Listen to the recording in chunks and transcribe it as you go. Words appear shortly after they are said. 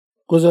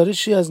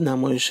گزارشی از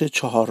نمایش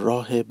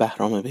چهارراه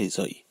بهرام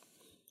بیضایی،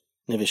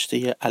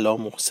 نوشته علا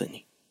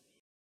محسنی.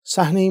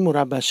 صحنه‌ای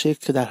مربع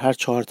شکل که در هر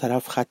 4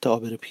 طرف خط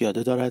آبر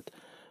پیاده دارد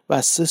و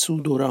از 3 سو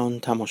دور آن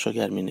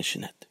تماشاگر می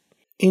نشیند.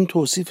 این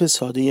توصیف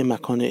ساده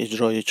مکان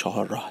اجرای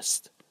چهارراه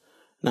است.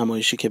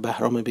 نمایشی که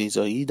بهرام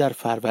بیضایی در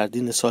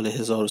فروردین سال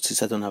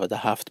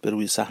 1397 به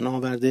روی صحنه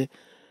آورده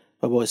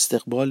و با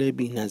استقبال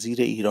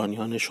بی‌نظیر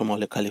ایرانیان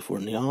شمال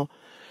کالیفرنیا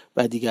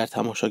و دیگر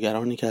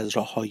تماشاگرانی که از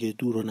راه‌های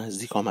دور و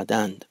نزدیک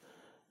آمدند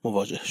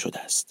مواجه شده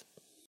است.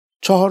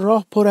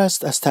 چهارراه پر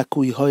است از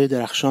تکویی‌های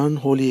درخشان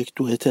حول یک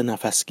دوئت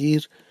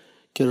نفسگیر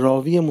که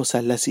راوی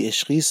مثلثی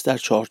عشقی است در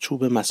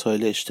چارچوب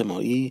مسائل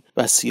اجتماعی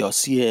و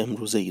سیاسی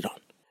امروز ایران.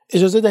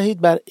 اجازه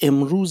دهید بر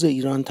امروز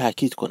ایران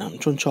تاکید کنم،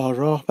 چون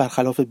چهارراه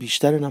برخلاف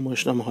بیشتر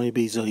نمایشنامه‌های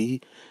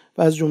بیضایی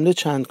و از جمله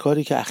چند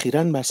کاری که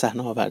اخیراً بر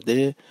صحنه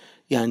آورده،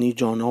 یعنی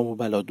جانا و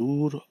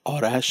بلادور،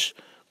 آرش،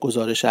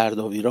 گزارش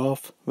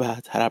ارداویراف و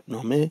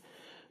طربنامه،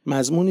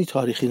 مضمونی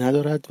تاریخی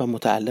ندارد و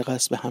متعلق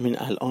است به همین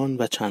الان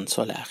و چند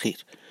سال اخیر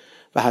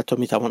و حتی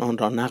میتوان آن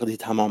را نقدی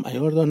تمام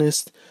عیار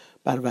دانست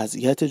بر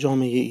وضعیت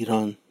جامعه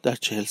ایران در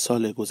 40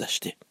 سال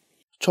گذشته.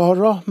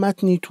 چهارراه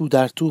متنی تو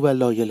در تو و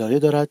لایه لایه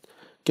دارد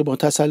که با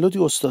تسلطی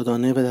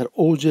استادانه و در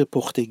اوج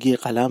پختگی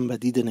قلم و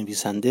دید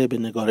نویسنده به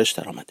نگارش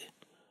درآمده.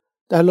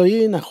 در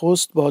لایه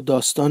نخست با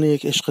داستان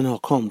یک عشق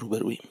ناکام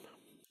روبروییم.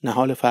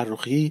 نهال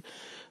فرخی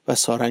و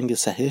سارنگ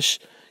سهش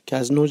که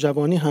از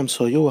نوجوانی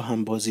همسایه و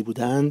همبازی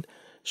بودند،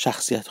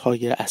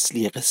 شخصیت‌های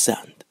اصلی قصه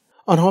اند.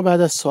 آنها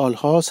بعد از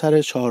سالها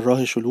سر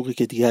چهارراه شلوغی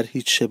که دیگر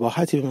هیچ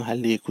شباهتی به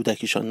محله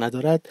کودکیشان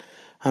ندارد،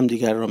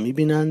 همدیگر را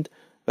می‌بینند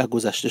و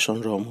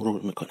گذشته‌شان را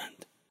مرور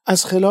می‌کنند.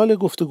 از خلال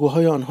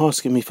گفتگوهای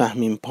آنهاست که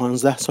می‌فهمیم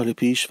 15 سال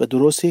پیش و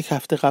درست 1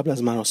 هفته قبل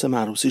از مراسم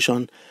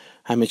عروسیشان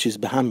همه چیز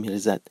به هم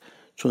می‌ریزد،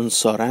 چون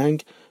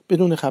سارنگ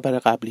بدون خبر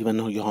قبلی و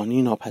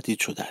ناگهانی ناپدید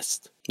شده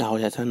است.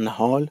 نهایتاً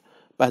نهال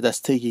بعد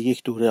از طی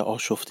یک دوره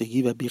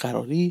آشفتگی و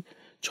بیقراری،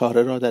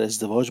 چاره را در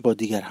ازدواج با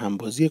دیگر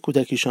همبازی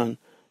کودکیشان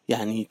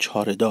یعنی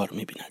چاره‌دار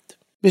می‌بیند.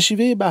 به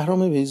شیوه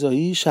بهرام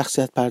بیضایی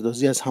شخصیت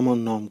پردازی از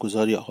همان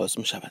نامگذاری آغاز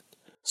می‌شود.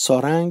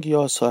 سارنگ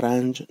یا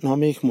سارنج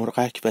نام یک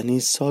مرغک و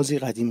نیز سازی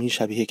قدیمی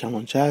شبیه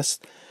کمانچه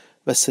است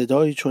و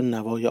صدایی چون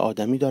نوای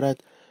آدمی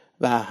دارد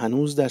و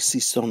هنوز در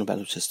سیستان و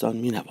بلوچستان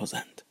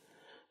می‌نوازند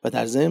و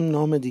در ضمن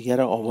نام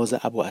دیگر آواز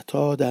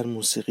ابوعطا در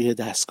موسیقی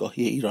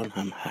دستگاهی ایران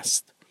هم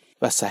هست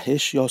و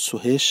سهش یا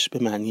سهش به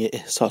معنی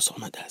احساس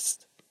آمده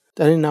است.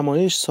 در این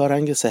نمایش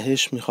سارنگ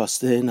سهش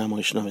می‌خواسته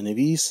نمایشنامه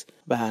نویس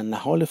و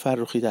نهال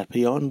فرخی در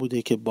پی آن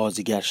بوده که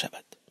بازیگر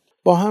شود.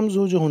 با هم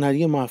زوج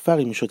هنری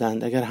موفقی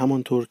می‌شدند اگر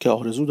همانطور که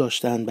آرزو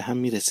داشتند به هم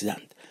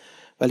می‌رسیدند،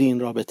 ولی این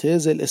رابطه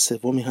ضلع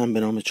سومی هم به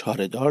نام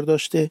چاره‌دار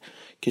داشته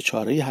که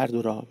چاره هر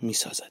دو را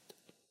می‌سازد.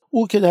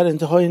 او که در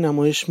انتهای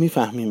نمایش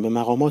می‌فهمیم به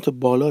مقامات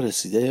بالا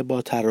رسیده،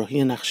 با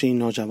طراحی نقشه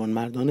ناجوان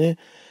مردانه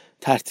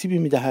ترتیبی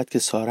می‌دهد که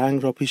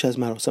سارنگ را پیش از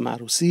مراسم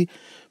عروسی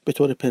به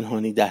طور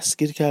پنهانی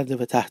دستگیر کرده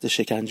و تحت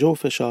شکنجه و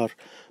فشار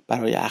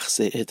برای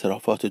اخذ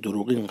اعترافات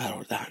دروغین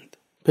قرار دهند.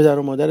 پدر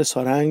و مادر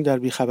سارنگ در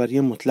بیخبری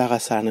مطلق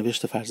از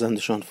سرنوشت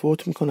فرزندشان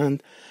فوت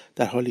می‌کنند،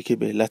 در حالی که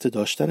به علت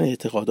داشتن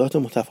اعتقادات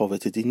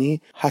متفاوت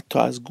دینی حتی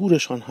از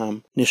گورشان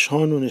هم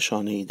نشان و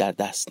نشانه‌ای در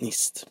دست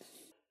نیست.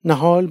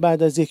 نهال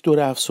بعد از یک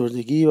دوره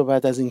افسردگی و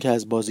بعد از اینکه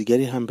از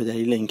بازیگری هم به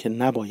دلیل اینکه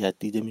نباید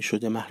دیده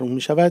می‌شده محروم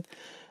می‌شود،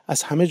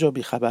 از همه جا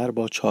بیخبر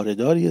با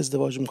چاره‌داری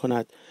ازدواج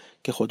می‌کند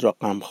که خود را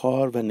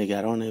غمخوار و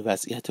نگران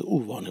وضعیت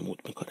او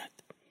وانمود می‌کند.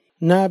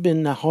 نه به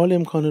نهال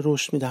امکان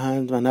رشد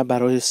می‌دهند و نه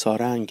برای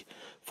سارنگ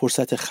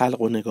فرصت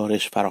خلق و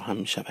نگارش فراهم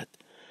می‌شود.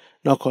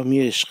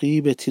 ناکامی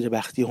عشقی به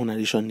تیره‌بختی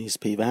هنریشان نیز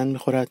پیوند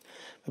می‌خورد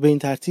و به این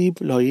ترتیب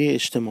لایه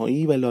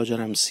اجتماعی و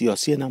لاجرم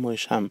سیاسی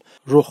نمایش هم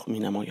رخ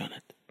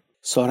می‌نمایاند.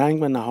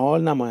 سارنگ و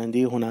نهال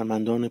نماینده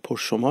هنرمندان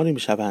پرشماری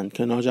می‌شوند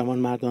که ناجوان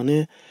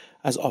مردانه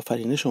از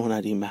آفرینش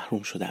هنری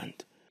محروم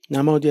شدند.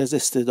 نمادی از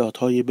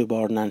استعدادهای به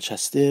بار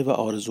ننشسته و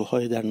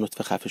آرزوهای در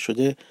نطفه خفه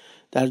شده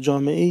در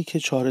جامعه‌ای که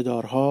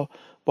چاره‌دارها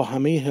با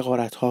همه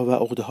حقارت‌ها و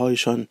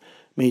عقده‌هایشان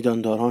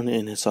میدانداران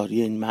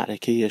انحصاری این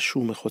معرکه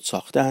شوم خود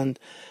ساختند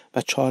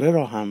و چاره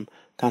را هم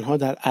تنها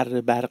در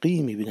اره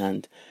برقی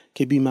می‌بینند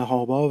که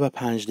بی‌محابا و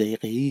 5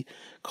 دقیقه‌ای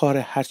کار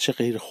هرچه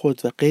غیر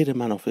خود و غیر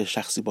منافع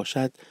شخصی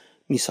باشد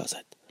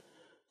می‌سازد.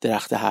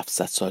 درخت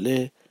 700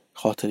 ساله،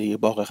 خاطره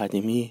باغ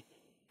قدیمی،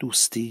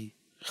 دوستی،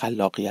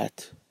 خلاقیت،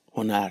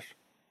 هنر،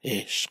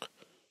 عشق،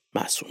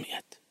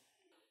 معصومیت.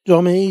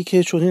 جامعه‌ای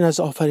که چنین از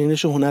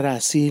آفرینش هنر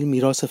اصیل،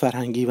 میراث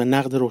فرهنگی و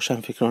نقد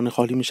روشنفکران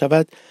خالی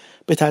می‌شود،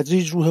 به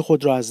تدریج روح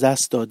خود را از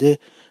دست داده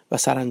و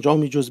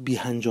سرانجامی جز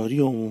بی‌هنجاری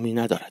عمومی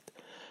ندارد،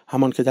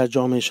 همان که در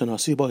جامعه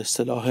شناسی با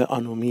اصطلاح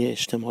آنومی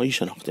اجتماعی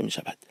شناخته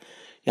می‌شود،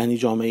 یعنی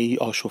جامعه‌ای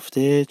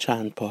آشفته،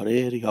 چند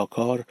پاره،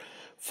 ریاکار،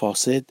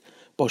 فاسد،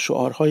 با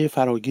شعارهای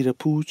فراگیر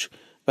پوچ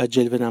و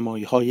جلوه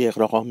نمایی‌های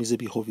اغراق‌آمیز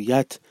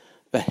بی‌هویت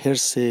و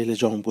حرص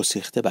لجام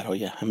گسیخته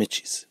برای همه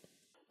چیز.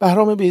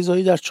 بهرام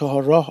بیضایی در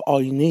چهارراه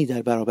آینه‌ای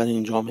در برابر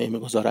این جامعه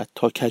می‌گذارد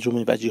تا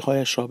کجم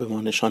وجیه‌هایش را به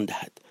ما نشان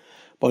دهد.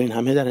 با این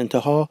همه در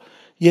انتها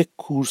یک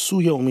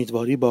کورسوی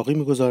امیدواری باقی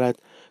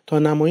می‌گذارد تا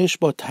نمایش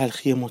با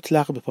تلخی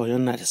مطلق به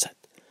پایان نرسد.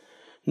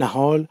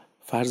 نهال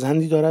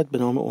فرزندی دارد به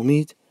نام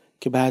امید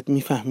که بعد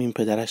میفهمیم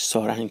پدرش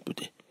سارنگ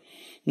بوده.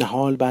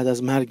 نهال بعد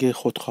از مرگ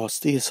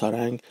خودخواسته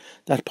سارنگ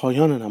در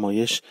پایان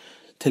نمایش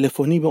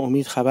تلفنی به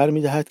امید خبر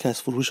می‌دهد که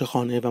از فروش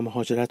خانه و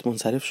مهاجرت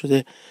منصرف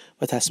شده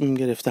و تصمیم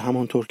گرفته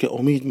همانطور که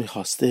امید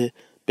می‌خواسته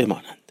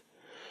بمانند.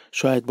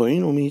 شاید با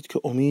این امید که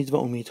امید و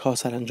امیدها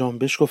سرانجام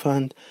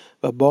بشکفند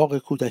و باغ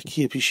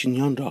کودکی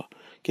پیشینیان را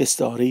که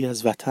استعاره‌ای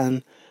از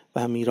وطن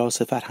و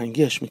میراث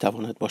فرهنگیش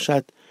می‌تواند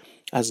باشد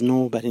از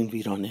نو بر این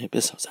ویرانه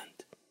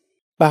بسازند.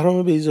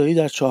 بهرام بیضایی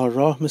در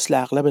چهارراه مثل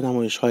اغلب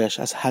نمایش‌هایش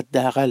از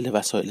حداقل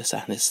وسایل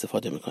صحنه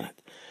استفاده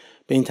می‌کند.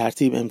 به این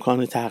ترتیب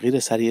امکان تغییر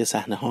سریع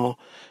صحنه‌ها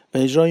و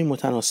اجرای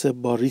متناسب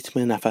با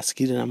ریتم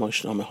نفسگیر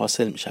نمایشنامه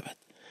حاصل می‌شود.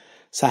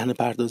 صحنه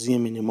پردازی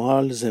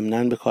مینیمال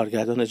ضمناً به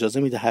کارگردان اجازه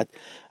می‌دهد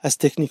از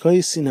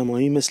تکنیک‌های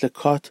سینمایی مثل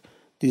کات،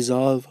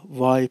 دیزالو،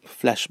 وایپ،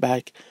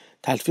 فلشبک،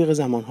 تلفیق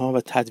زمانها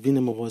و تدوین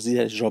موازی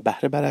در اجرا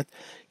بهره برد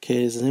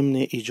که ضمن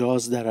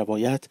ایجاز در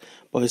روایت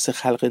باعث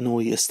خلق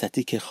نوعی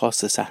استاتیک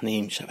خاص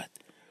صحنه‌ای می‌شود.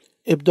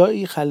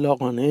 ابداعی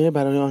خلاقانه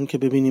برای آن که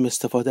ببینیم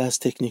استفاده از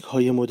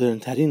تکنیک‌های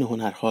مدرن‌ترین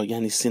هنرها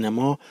یعنی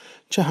سینما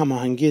چه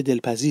هماهنگی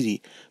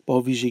دلپذیری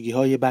با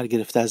ویژگی‌های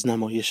برگرفته از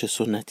نمایش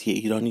سنتی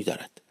ایرانی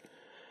دارد.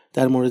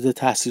 در مورد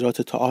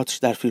تأثیرات تئاتر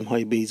در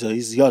فیلم‌های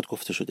بیضایی زیاد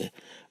گفته شده،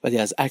 ولی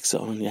از عکس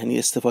آن یعنی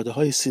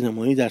استفاده‌های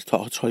سینمایی در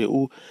تئاترهای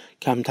او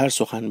کمتر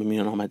سخن به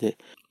میان آمده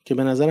که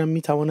به نظرم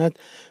می‌تواند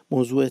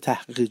موضوع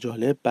تحقیق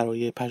جالب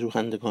برای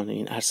پژوهندگان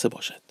این عرصه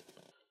باشد.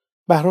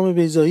 بهرام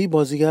بیضایی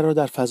بازیگر را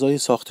در فضای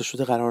ساخته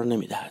شده قرار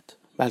نمی‌دهد،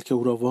 بلکه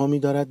او را وامی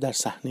دارد در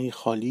صحنه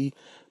خالی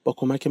با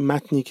کمک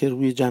متنی که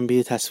روی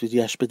جنبه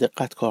تصویریش به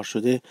دقت کار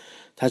شده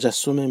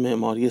تجسم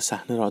معماری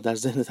صحنه را در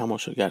ذهن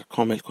تماشاگر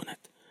کامل کند.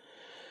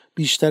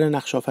 بیشتر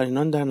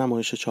نقش‌آفرینان در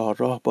نمایش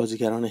چهارراه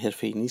بازیگران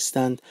حرفه‌ای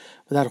نیستند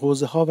و در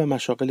حوزه‌ها و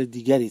مشاغل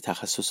دیگری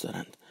تخصص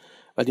دارند،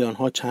 ولی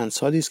آنها چند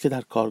سالی است که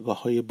در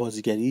کارگاه‌های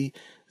بازیگری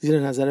زیر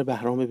نظر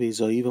بهرام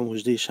بیضایی و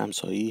مژده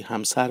شمسایی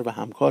همسر و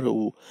همکار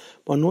او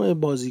با نوع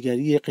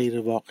بازیگری غیر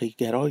واقعی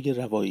گرای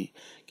روایی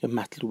که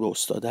مطلوب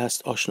استاد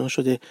است آشنا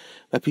شده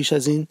و پیش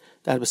از این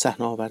در به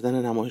صحنه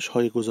آوردن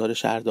نمایش‌های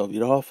گزارش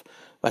اردابیراف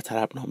و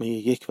طربنامه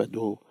 1 و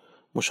 2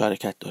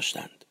 مشارکت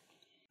داشتند.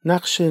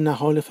 نقش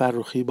نهال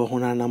فرخی با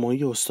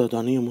هنرنمایی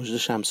استادانه مژده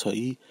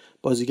شمسایی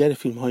بازیگر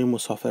فیلم‌های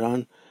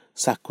مسافران،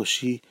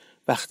 سگ‌کشی،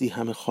 وقتی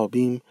همه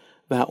خوابیم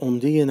و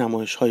عمده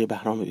نمایش‌های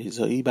بهرام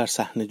بیضایی بر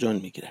صحنه جان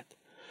می‌گیرد.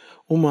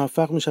 او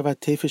موفق می‌شود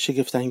طیف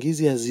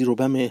شگفت‌انگیزی از زیر و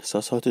بم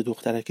احساسات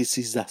دخترکی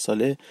 13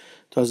 ساله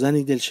تا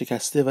زنی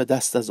دلشکسته و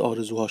دست از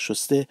آرزوها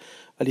شسته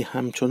ولی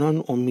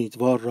همچنان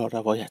امیدوار را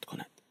روایت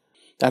کند.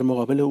 در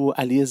مقابل او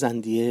علی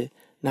زندیه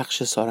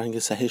نقش سارنگ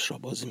سهش را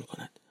بازی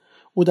می‌کند.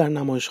 او در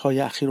نمایش‌های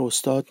اخیر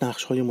استاد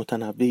نقش‌های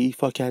متنوعی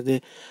ایفا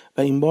کرده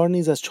و این بار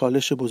نیز از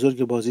چالش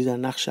بزرگ بازی در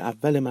نقش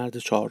اول مرد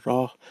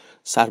چهارراه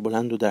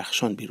سربلند و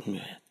درخشان بیرون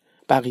می‌آید.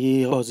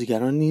 بقیه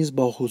بازیگران نیز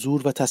با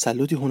حضور و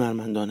تسلطی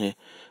هنرمندانه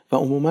و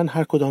عموماً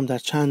هر کدام در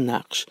چند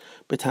نقش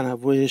به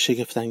تنوع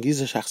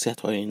شگفت‌انگیز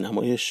شخصیت‌های این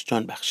نمایش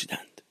جان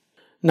بخشیدند.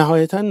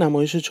 نهایتاً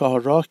نمایش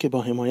چهارراه که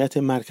با حمایت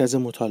مرکز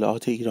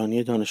مطالعات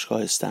ایرانی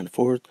دانشگاه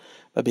استنفورد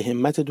و به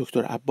همت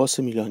دکتر عباس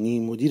میلانی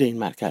مدیر این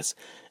مرکز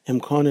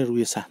امکان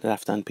روی صحنه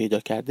رفتن پیدا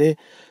کرده،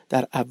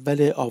 در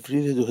اول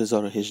آوریل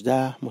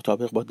 2018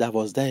 مطابق با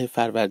 12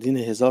 فروردین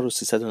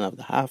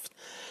 1397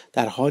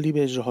 در حالی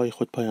به اجراهای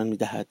خود پایان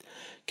می‌دهد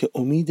که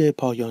امید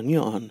پایانی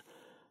آن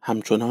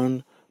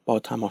همچنان با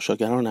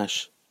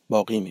تماشاگرانش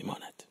باقی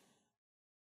می‌ماند.